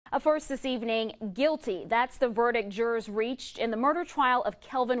First this evening, guilty. That's the verdict jurors reached in the murder trial of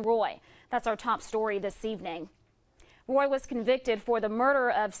Kelvin Roy. That's our top story this evening. Roy was convicted for the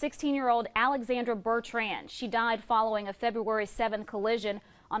murder of 16-year-old Alexandria Bertrand. She died following a February 7th collision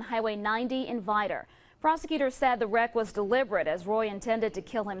on Highway 90 in Vidor. Prosecutors said the wreck was deliberate as Roy intended to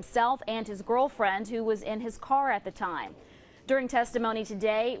kill himself and his girlfriend, who was in his car at the time. During testimony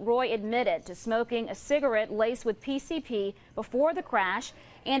today, Roy admitted to smoking a cigarette laced with PCP before the crash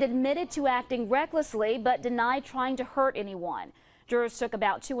and admitted to acting recklessly but denied trying to hurt anyone. Jurors took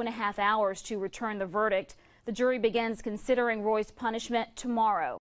about 2.5 hours to return the verdict. The jury begins considering Roy's punishment tomorrow.